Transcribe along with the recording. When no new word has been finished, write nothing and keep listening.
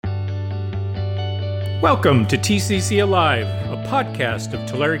Welcome to TCC Alive, a podcast of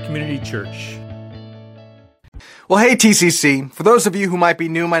Tulare Community Church. Well, hey TCC. For those of you who might be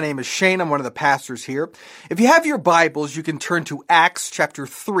new, my name is Shane. I'm one of the pastors here. If you have your Bibles, you can turn to Acts chapter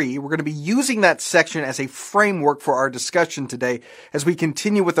 3. We're going to be using that section as a framework for our discussion today as we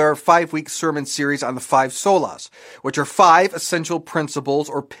continue with our 5-week sermon series on the 5 solas, which are 5 essential principles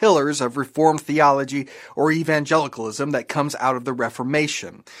or pillars of Reformed theology or evangelicalism that comes out of the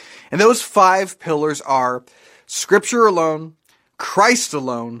Reformation. And those 5 pillars are Scripture alone, Christ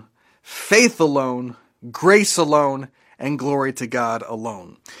alone, faith alone, grace alone, and glory to God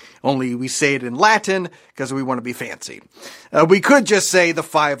alone. Only we say it in Latin because we want to be fancy. We could just say the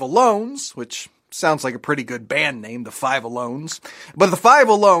 5 alones, which sounds like a pretty good band name, the 5 alones. But the 5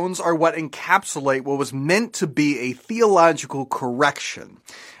 alones are what encapsulate what was meant to be a theological correction.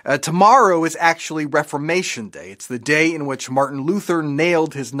 Tomorrow is actually Reformation Day. It's the day in which Martin Luther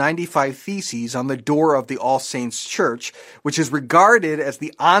nailed his 95 Theses on the door of the All Saints Church, which is regarded as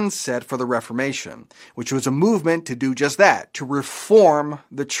the onset for the Reformation, which was a movement to do just that, to reform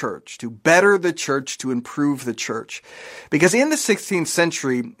the church, to better the church, to improve the church. Because in the 16th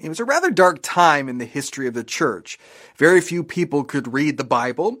century, it was a rather dark time in the history of the church. Very few people could read the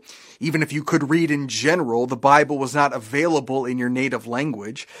Bible. Even if you could read in general, the Bible was not available in your native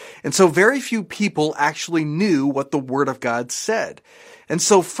language. And so very few people actually knew what the Word of God said. And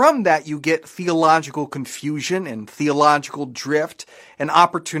so from that, you get theological confusion and theological drift and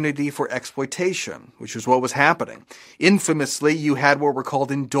opportunity for exploitation, which is what was happening. Infamously, you had what were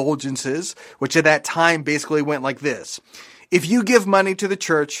called indulgences, which at that time basically went like this. If you give money to the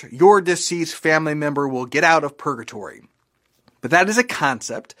church, your deceased family member will get out of purgatory. But that is a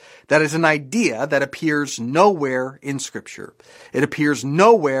concept, that is an idea that appears nowhere in Scripture. It appears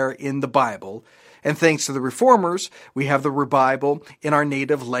nowhere in the Bible. And thanks to the Reformers, we have the Bible in our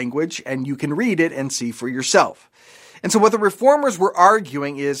native language, and you can read it and see for yourself. And so what the Reformers were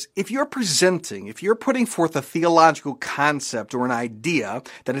arguing is, if you're putting forth a theological concept or an idea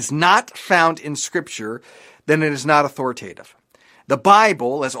that is not found in Scripture, then it is not authoritative. The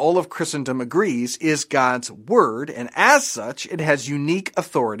Bible, as all of Christendom agrees, is God's Word, and as such, it has unique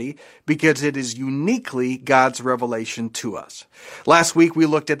authority because it is uniquely God's revelation to us. Last week, we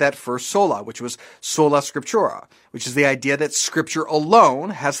looked at that first sola, which was sola scriptura, which is the idea that Scripture alone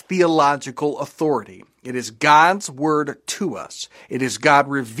has theological authority. It is God's Word to us. It is God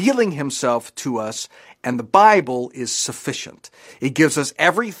revealing Himself to us, and the Bible is sufficient. It gives us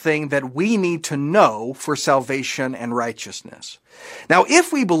everything that we need to know for salvation and righteousness. Now,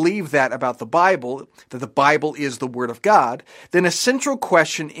 if we believe that about the Bible, that the Bible is the Word of God, then a central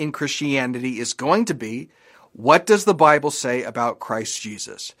question in Christianity is going to be, what does the Bible say about Christ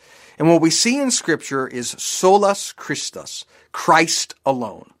Jesus? And what we see in Scripture is solus Christus, Christ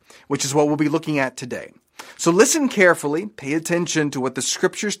alone, which is what we'll be looking at today. So listen carefully, pay attention to what the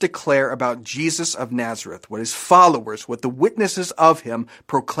Scriptures declare about Jesus of Nazareth, what His followers, what the witnesses of Him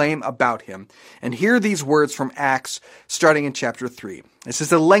proclaim about Him. And hear these words from Acts, starting in chapter 3. This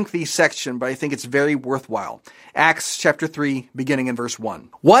is a lengthy section, but I think it's very worthwhile. Acts chapter 3, beginning in verse 1.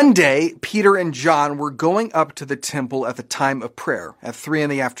 One day, Peter and John were going up to the temple at the time of prayer, at 3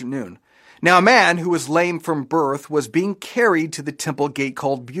 p.m. Now a man who was lame from birth was being carried to the temple gate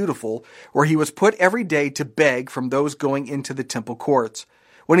called Beautiful, where he was put every day to beg from those going into the temple courts.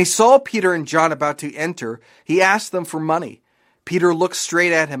 When he saw Peter and John about to enter, he asked them for money. Peter looked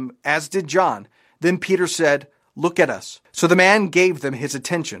straight at him, as did John. Then Peter said, "Look at us." So the man gave them his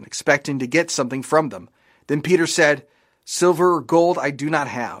attention, expecting to get something from them. Then Peter said, "Silver or gold I do not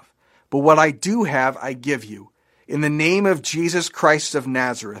have, but what I do have I give you. In the name of Jesus Christ of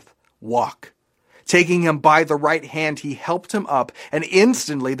Nazareth, walk." Taking him by the right hand, he helped him up, and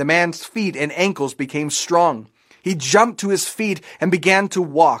instantly the man's feet and ankles became strong. He jumped to his feet and began to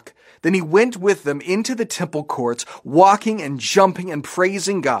walk. Then he went with them into the temple courts, walking and jumping and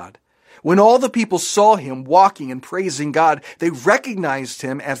praising God. When all the people saw him walking and praising God, they recognized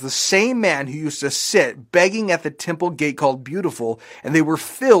him as the same man who used to sit begging at the temple gate called Beautiful, and they were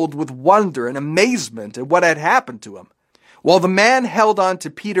filled with wonder and amazement at what had happened to him. While the man held on to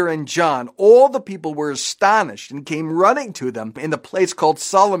Peter and John, all the people were astonished and came running to them in the place called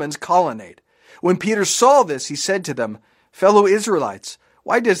Solomon's Colonnade. When Peter saw this, he said to them, "Fellow Israelites,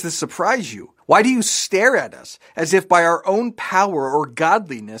 why does this surprise you? Why do you stare at us as if by our own power or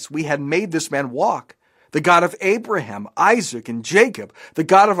godliness we had made this man walk? The God of Abraham, Isaac, and Jacob, the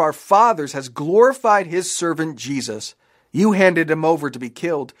God of our fathers, has glorified His servant Jesus. You handed him over to be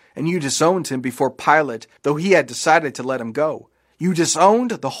killed, and you disowned him before Pilate, though he had decided to let him go. You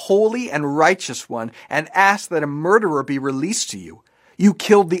disowned the holy and righteous one and asked that a murderer be released to you. You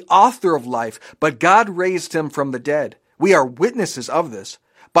killed the author of life, but God raised him from the dead. We are witnesses of this.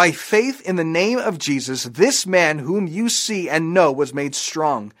 By faith in the name of Jesus, this man whom you see and know was made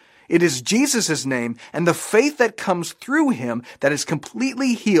strong. It is Jesus' name and the faith that comes through him that has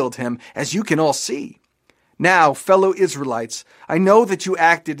completely healed him, as you can all see. Now, fellow Israelites, I know that you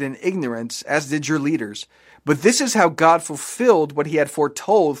acted in ignorance, as did your leaders. But this is how God fulfilled what he had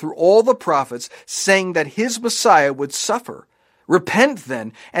foretold through all the prophets, saying that his Messiah would suffer. Repent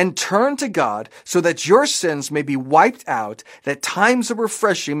then, and turn to God, so that your sins may be wiped out, that times of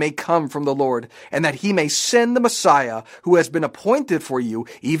refreshing may come from the Lord, and that he may send the Messiah, who has been appointed for you,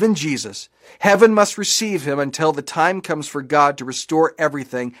 even Jesus. Heaven must receive him until the time comes for God to restore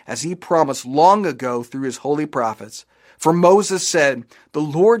everything, as he promised long ago through his holy prophets. For Moses said, "The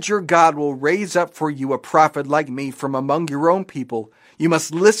Lord your God will raise up for you a prophet like me from among your own people. You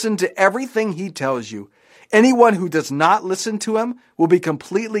must listen to everything he tells you. Anyone who does not listen to him will be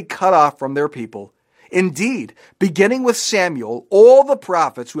completely cut off from their people." Indeed, beginning with Samuel, all the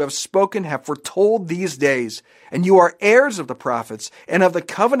prophets who have spoken have foretold these days, and you are heirs of the prophets and of the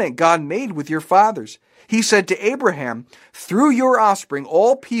covenant God made with your fathers. He said to Abraham, "Through your offspring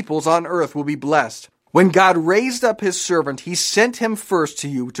all peoples on earth will be blessed." When God raised up his servant, he sent him first to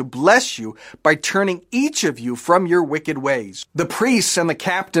you to bless you by turning each of you from your wicked ways. The priests and the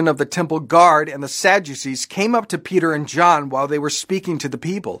captain of the temple guard and the Sadducees came up to Peter and John while they were speaking to the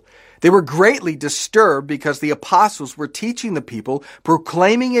people. They were greatly disturbed because the apostles were teaching the people,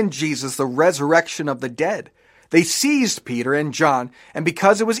 proclaiming in Jesus the resurrection of the dead. They seized Peter and John, and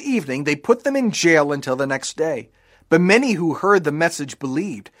because it was evening, they put them in jail until the next day. But many who heard the message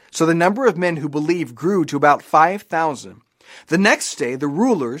believed, so the number of men who believed grew to about 5,000. The next day, the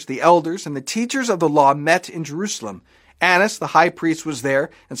rulers, the elders, and the teachers of the law met in Jerusalem. Annas, the high priest, was there,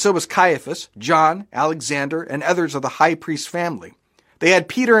 and so was Caiaphas, John, Alexander, and others of the high priest's family. They had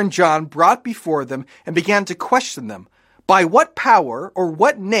Peter and John brought before them and began to question them. "By what power or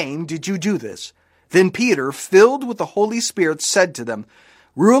what name did you do this?" Then Peter, filled with the Holy Spirit, said to them,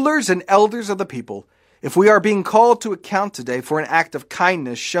 "Rulers and elders of the people, if we are being called to account today for an act of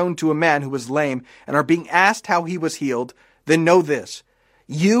kindness shown to a man who was lame and are being asked how he was healed, then know this.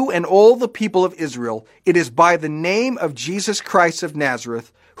 You and all the people of Israel, it is by the name of Jesus Christ of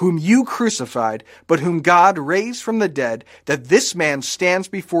Nazareth, whom you crucified, but whom God raised from the dead, that this man stands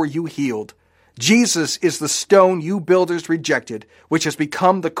before you healed. Jesus is the stone you builders rejected, which has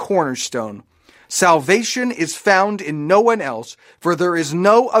become the cornerstone. Salvation is found in no one else, for there is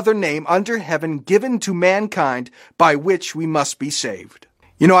no other name under heaven given to mankind by which we must be saved."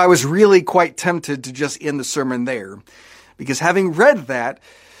 You know, I was really quite tempted to just end the sermon there, because having read that,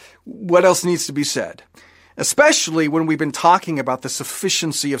 what else needs to be said? Especially when we've been talking about the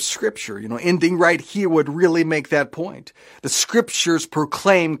sufficiency of Scripture. You know, ending right here would really make that point. The Scriptures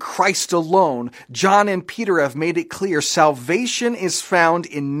proclaim Christ alone. John and Peter have made it clear salvation is found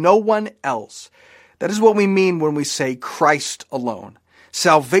in no one else. That is what we mean when we say Christ alone.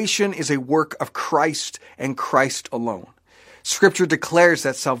 Salvation is a work of Christ and Christ alone. Scripture declares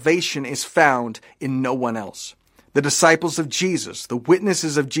that salvation is found in no one else. The disciples of Jesus, the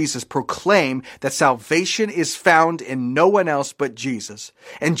witnesses of Jesus, proclaim that salvation is found in no one else but Jesus.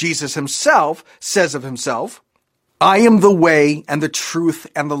 And Jesus himself says of himself, "I am the way and the truth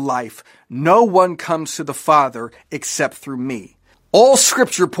and the life. No one comes to the Father except through me." All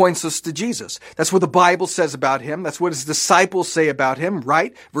Scripture points us to Jesus. That's what the Bible says about him. That's what his disciples say about him,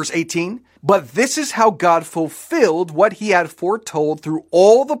 right? Verse 18. "But this is how God fulfilled what he had foretold through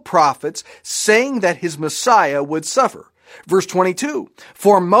all the prophets, saying that his Messiah would suffer." Verse 22.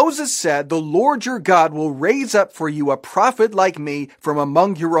 "For Moses said, 'The Lord your God will raise up for you a prophet like me from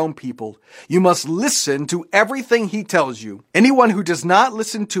among your own people. You must listen to everything he tells you. Anyone who does not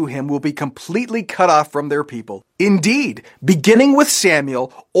listen to him will be completely cut off from their people.' Indeed, beginning with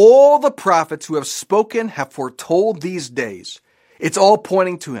Samuel, all the prophets who have spoken have foretold these days." It's all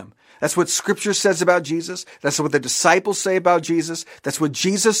pointing to him. That's what Scripture says about Jesus. That's what the disciples say about Jesus. That's what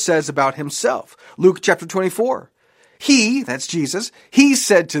Jesus says about himself. Luke chapter 24. He, that's Jesus, he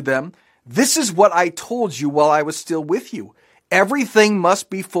said to them, "This is what I told you while I was still with you. Everything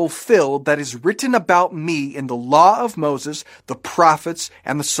must be fulfilled that is written about me in the law of Moses, the prophets,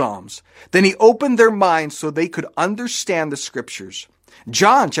 and the Psalms." Then he opened their minds so they could understand the Scriptures.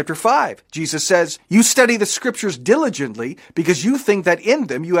 John chapter 5, Jesus says, "You study the Scriptures diligently because you think that in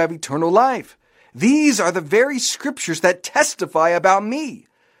them you have eternal life. These are the very Scriptures that testify about me.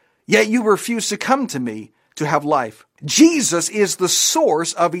 Yet you refuse to come to me to have life." Jesus is the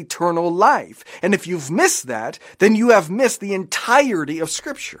source of eternal life. And if you've missed that, then you have missed the entirety of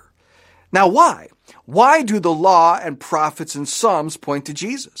Scripture. Now why? Why do the law and prophets and Psalms point to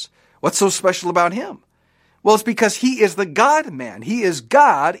Jesus? What's so special about him? Well, it's because he is the God-man. He is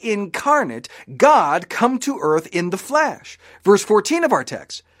God incarnate, God come to earth in the flesh. Verse 14 of our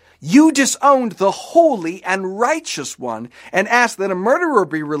text. You disowned the holy and righteous one and asked that a murderer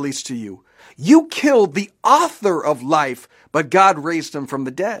be released to you. You killed the author of life, but God raised him from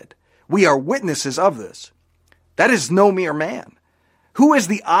the dead. We are witnesses of this. That is no mere man. Who is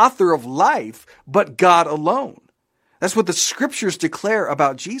the author of life but God alone? That's what the scriptures declare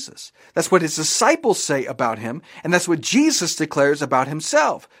about Jesus. That's what his disciples say about him, and that's what Jesus declares about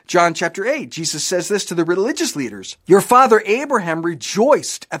himself. John chapter 8, Jesus says this to the religious leaders. Your father Abraham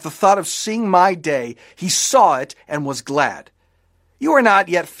rejoiced at the thought of seeing my day. He saw it and was glad. You are not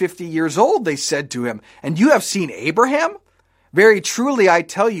yet 50 years old, they said to him, and you have seen Abraham? Very truly I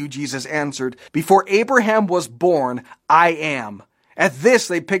tell you, Jesus answered, before Abraham was born, I am. At this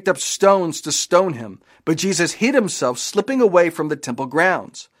they picked up stones to stone him, but Jesus hid himself, slipping away from the temple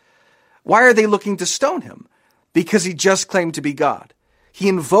grounds. Why are they looking to stone him? Because he just claimed to be God. He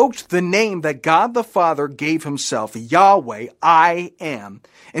invoked the name that God the Father gave himself, Yahweh, I am.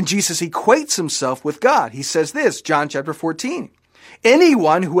 And Jesus equates himself with God. He says this, John chapter 14.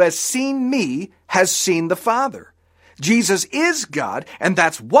 Anyone who has seen me has seen the Father. Jesus is God, and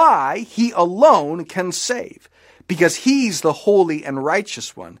that's why he alone can save. Because he's the holy and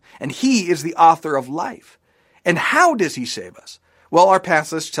righteous one, and he is the author of life. And how does he save us? Well, our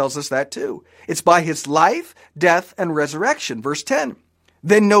passage tells us that too. It's by his life, death, and resurrection. Verse 10.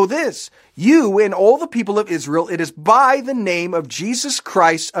 Then know this, you and all the people of Israel, it is by the name of Jesus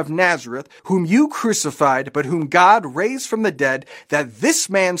Christ of Nazareth, whom you crucified, but whom God raised from the dead, that this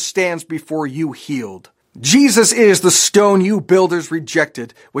man stands before you healed. Jesus is the stone you builders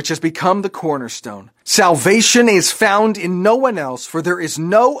rejected, which has become the cornerstone. Salvation is found in no one else, for there is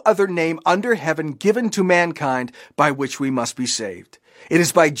no other name under heaven given to mankind by which we must be saved. It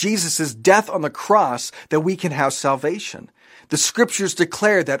is by Jesus' death on the cross that we can have salvation. The scriptures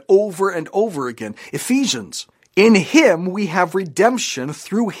declare that over and over again. Ephesians. In him we have redemption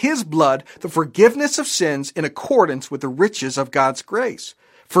through his blood, the forgiveness of sins in accordance with the riches of God's grace.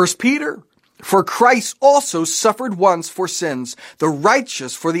 1 Peter. For Christ also suffered once for sins, the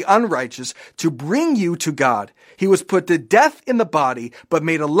righteous for the unrighteous, to bring you to God. He was put to death in the body, but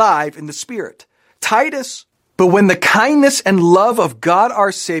made alive in the spirit. Titus. But when the kindness and love of God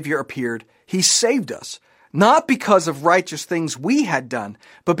our Savior appeared, he saved us, not because of righteous things we had done,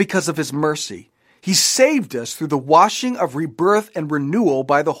 but because of his mercy. He saved us through the washing of rebirth and renewal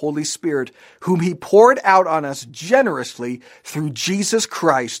by the Holy Spirit, whom he poured out on us generously through Jesus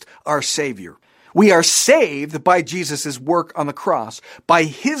Christ, our Savior. We are saved by Jesus' work on the cross. By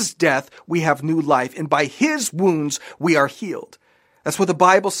his death, we have new life, and by his wounds, we are healed. That's what the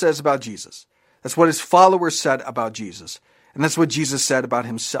Bible says about Jesus. That's what his followers said about Jesus. And that's what Jesus said about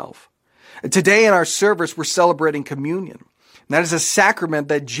himself. Today in our service, we're celebrating communion. And that is a sacrament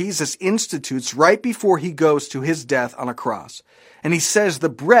that Jesus institutes right before he goes to his death on a cross. And he says, the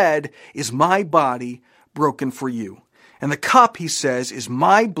bread is my body broken for you. And the cup, he says, is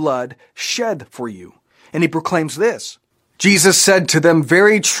my blood shed for you. And he proclaims this. Jesus said to them,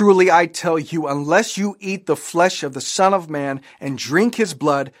 very truly I tell you, unless you eat the flesh of the Son of Man and drink his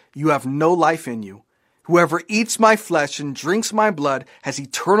blood, you have no life in you. Whoever eats my flesh and drinks my blood has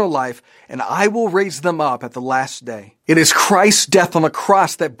eternal life, and I will raise them up at the last day. It is Christ's death on the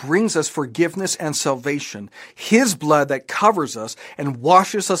cross that brings us forgiveness and salvation. His blood that covers us and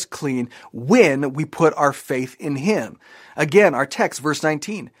washes us clean when we put our faith in him. Again, our text, verse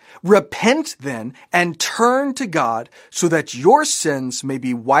 19. Repent then and turn to God so that your sins may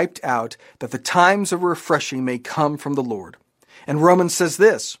be wiped out, that the times of refreshing may come from the Lord. And Romans says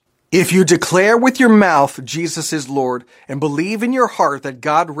this. If you declare with your mouth Jesus is Lord and believe in your heart that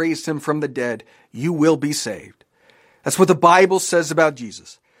God raised him from the dead, you will be saved. That's what the Bible says about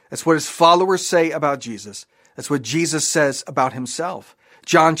Jesus. That's what his followers say about Jesus. That's what Jesus says about himself.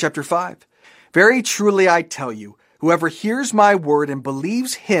 John chapter 5. Very truly I tell you, whoever hears my word and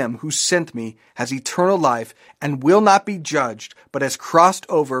believes him who sent me has eternal life and will not be judged, but has crossed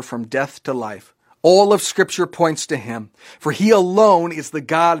over from death to life. All of Scripture points to him, for he alone is the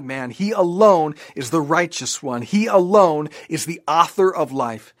God-man. He alone is the righteous one. He alone is the author of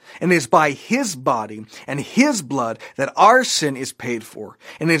life. And it is by his body and his blood that our sin is paid for.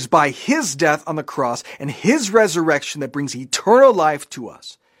 And it is by his death on the cross and his resurrection that brings eternal life to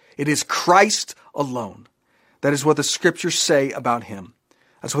us. It is Christ alone. That is what the Scriptures say about him.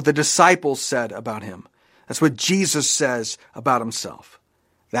 That's what the disciples said about him. That's what Jesus says about himself.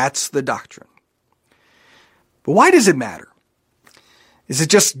 That's the doctrine. But why does it matter? Is it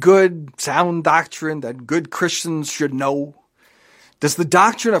just good, sound doctrine that good Christians should know? Does the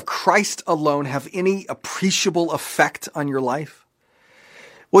doctrine of Christ alone have any appreciable effect on your life?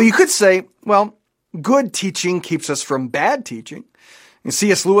 Well, you could say, well, good teaching keeps us from bad teaching. And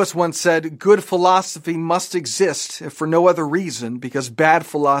C.S. Lewis once said, good philosophy must exist if for no other reason, because bad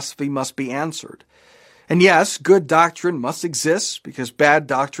philosophy must be answered. And yes, good doctrine must exist because bad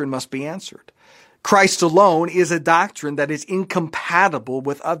doctrine must be answered. Christ alone is a doctrine that is incompatible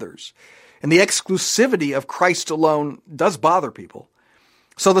with others. And the exclusivity of Christ alone does bother people.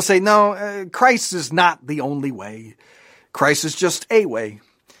 So they say, no, Christ is not the only way. Christ is just a way.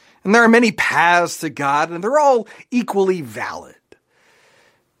 And there are many paths to God, and they're all equally valid.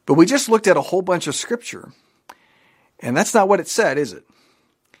 But we just looked at a whole bunch of scripture, and that's not what it said, is it?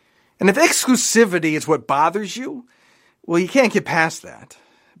 And if exclusivity is what bothers you, well, you can't get past that,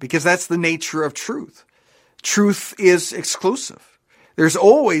 because that's the nature of truth. Truth is exclusive. There's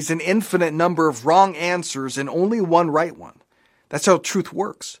always an infinite number of wrong answers and only one right one. That's how truth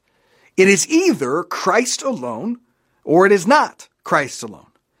works. It is either Christ alone, or it is not Christ alone.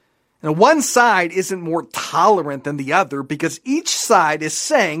 Now, one side isn't more tolerant than the other because each side is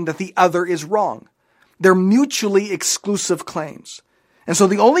saying that the other is wrong. They're mutually exclusive claims. And so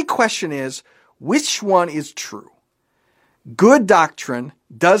the only question is, which one is true? Good doctrine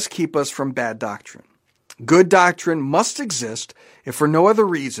does keep us from bad doctrine. Good doctrine must exist if for no other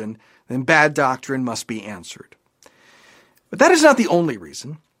reason than bad doctrine must be answered. But that is not the only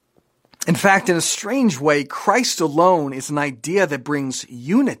reason. In fact, in a strange way, Christ alone is an idea that brings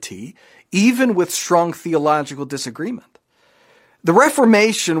unity, even with strong theological disagreement. The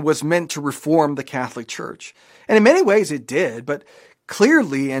Reformation was meant to reform the Catholic Church, and in many ways it did, but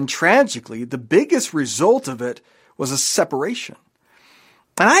clearly and tragically, the biggest result of it was a separation.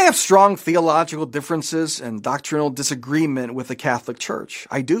 And I have strong theological differences and doctrinal disagreement with the Catholic Church.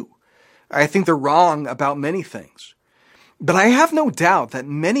 I do. I think they're wrong about many things. But I have no doubt that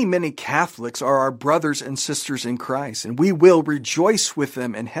many, many Catholics are our brothers and sisters in Christ, and we will rejoice with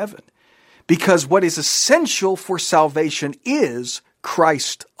them in heaven, because what is essential for salvation is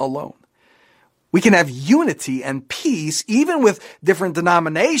Christ alone. We can have unity and peace even with different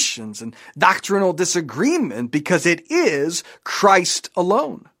denominations and doctrinal disagreement because it is Christ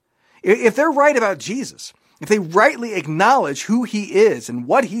alone. If they're right about Jesus, if they rightly acknowledge who he is and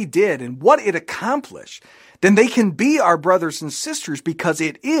what he did and what it accomplished, then they can be our brothers and sisters because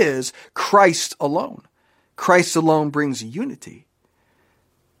it is Christ alone. Christ alone brings unity.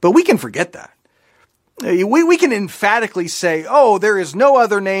 But we can forget that. We can emphatically say, oh, there is no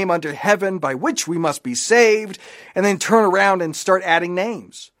other name under heaven by which we must be saved, and then turn around and start adding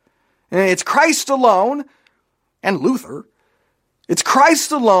names. And it's Christ alone and Luther. It's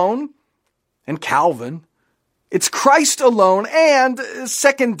Christ alone and Calvin. It's Christ alone and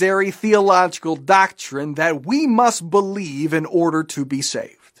secondary theological doctrine that we must believe in order to be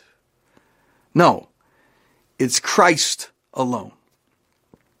saved. No, it's Christ alone.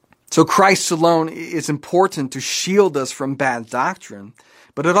 So Christ alone is important to shield us from bad doctrine,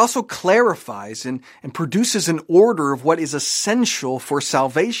 but it also clarifies and produces an order of what is essential for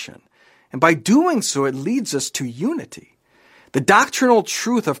salvation. And by doing so, it leads us to unity. The doctrinal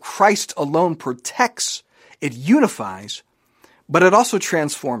truth of Christ alone protects, it unifies, but it also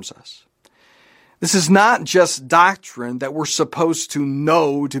transforms us. This is not just doctrine that we're supposed to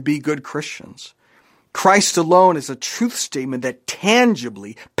know to be good Christians. Christ alone is a truth statement that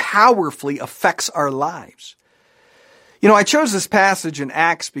tangibly, powerfully affects our lives. I chose this passage in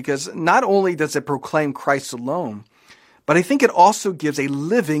Acts because not only does it proclaim Christ alone, but I think it also gives a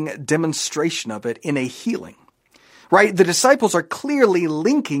living demonstration of it in a healing. Right? The disciples are clearly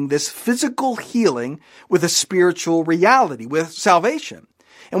linking this physical healing with a spiritual reality, with salvation.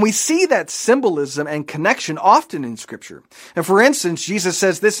 And we see that symbolism and connection often in Scripture. And for instance, Jesus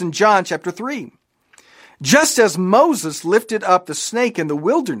says this in John chapter 3. Just as Moses lifted up the snake in the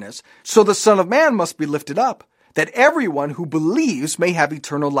wilderness, so the Son of Man must be lifted up, that everyone who believes may have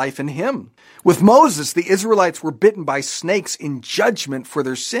eternal life in him. With Moses, the Israelites were bitten by snakes in judgment for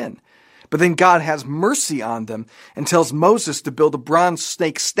their sin. But then God has mercy on them and tells Moses to build a bronze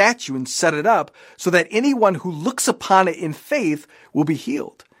snake statue and set it up so that anyone who looks upon it in faith will be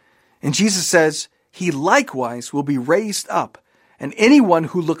healed. And Jesus says, he likewise will be raised up, and anyone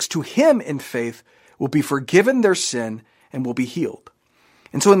who looks to him in faith will be forgiven their sin and will be healed.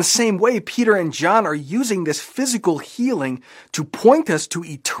 And so in the same way, Peter and John are using this physical healing to point us to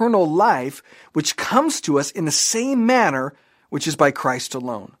eternal life, which comes to us in the same manner, which is by Christ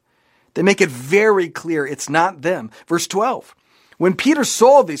alone. They make it very clear it's not them. Verse 12, when Peter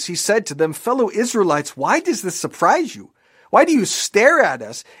saw this, he said to them, fellow Israelites, why does this surprise you? Why do you stare at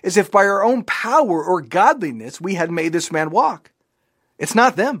us as if by our own power or godliness we had made this man walk? It's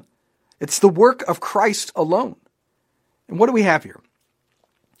not them. It's the work of Christ alone. And what do we have here?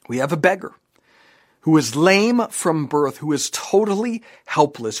 We have a beggar who is lame from birth, who is totally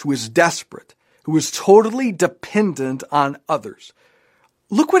helpless, who is desperate, who is totally dependent on others.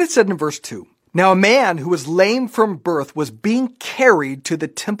 Look what it said in verse 2. Now a man who was lame from birth was being carried to the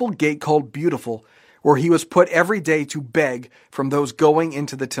temple gate called Beautiful, where he was put every day to beg from those going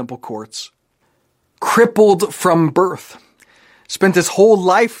into the temple courts. Crippled from birth. Spent his whole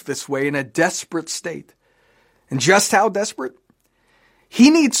life this way in a desperate state. And just how desperate? He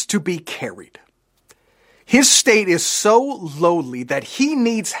needs to be carried. His state is so lowly that he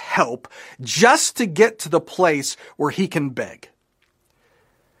needs help just to get to the place where he can beg.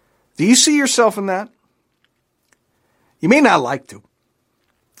 Do you see yourself in that? You may not like to.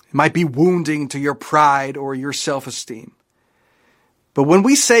 It might be wounding to your pride or your self-esteem. But when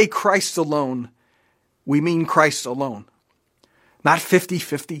we say Christ alone, we mean Christ alone. Not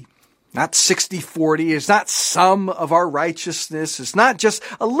 50-50, not 60-40. It's not some of our righteousness. It's not just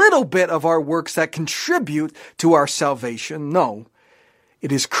a little bit of our works that contribute to our salvation. No,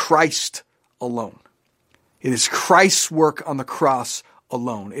 it is Christ alone. It is Christ's work on the cross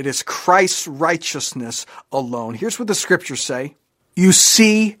alone. It is Christ's righteousness alone. Here's what the scriptures say. You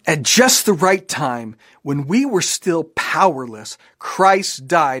see, at just the right time, when we were still powerless, Christ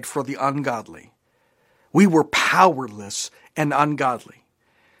died for the ungodly. We were powerless and ungodly.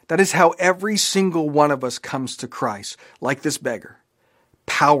 That is how every single one of us comes to Christ, like this beggar.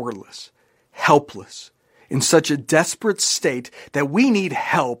 Powerless, helpless, in such a desperate state that we need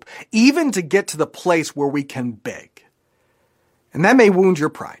help even to get to the place where we can beg. And that may wound your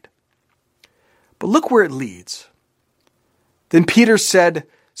pride. But look where it leads. Then Peter said,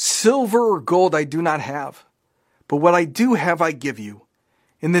 "Silver or gold I do not have, but what I do have I give you.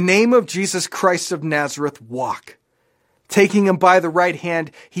 In the name of Jesus Christ of Nazareth, walk." Taking him by the right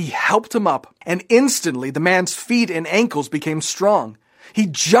hand, he helped him up, and instantly the man's feet and ankles became strong. He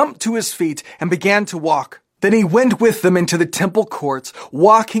jumped to his feet and began to walk. Then he went with them into the temple courts,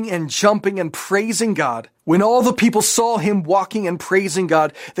 walking and jumping and praising God. When all the people saw him walking and praising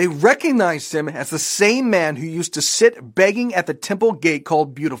God, they recognized him as the same man who used to sit begging at the temple gate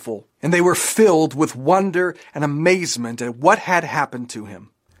called Beautiful. And they were filled with wonder and amazement at what had happened to him.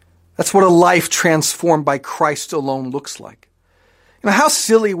 That's what a life transformed by Christ alone looks like. You know, how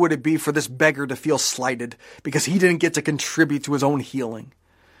silly would it be for this beggar to feel slighted because he didn't get to contribute to his own healing?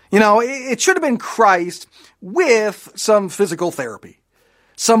 You know, it should have been Christ with some physical therapy,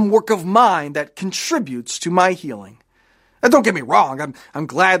 some work of mine that contributes to my healing. Now, don't get me wrong, I'm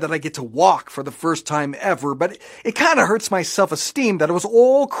glad that I get to walk for the first time ever, but it kind of hurts my self-esteem that it was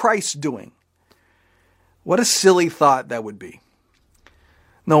all Christ doing. What a silly thought that would be.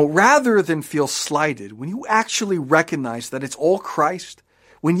 No, rather than feel slighted, when you actually recognize that it's all Christ,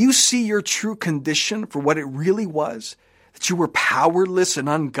 when you see your true condition for what it really was, that you were powerless and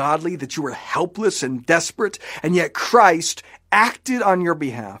ungodly, that you were helpless and desperate, and yet Christ acted on your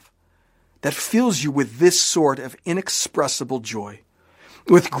behalf, that fills you with this sort of inexpressible joy,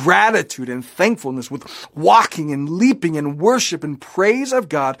 with gratitude and thankfulness, with walking and leaping in worship and praise of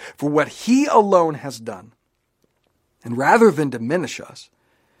God for what He alone has done. And rather than diminish us,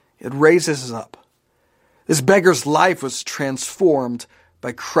 it raises us up. This beggar's life was transformed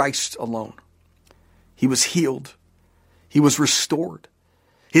by Christ alone. He was healed. He was restored.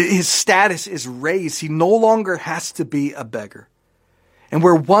 His status is raised. He no longer has to be a beggar. And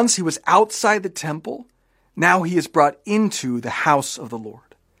where once he was outside the temple, now he is brought into the house of the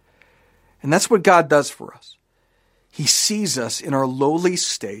Lord. And that's what God does for us. He sees us in our lowly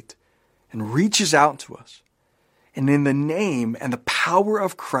state and reaches out to us. And in the name and the power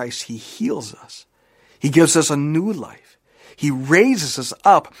of Christ, He heals us. He gives us a new life. He raises us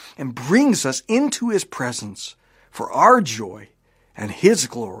up and brings us into His presence for our joy and His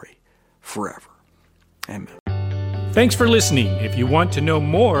glory forever. Amen. Thanks for listening. If you want to know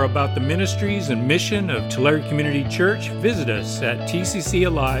more about the ministries and mission of Tulare Community Church, visit us at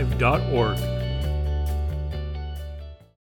tccalive.org.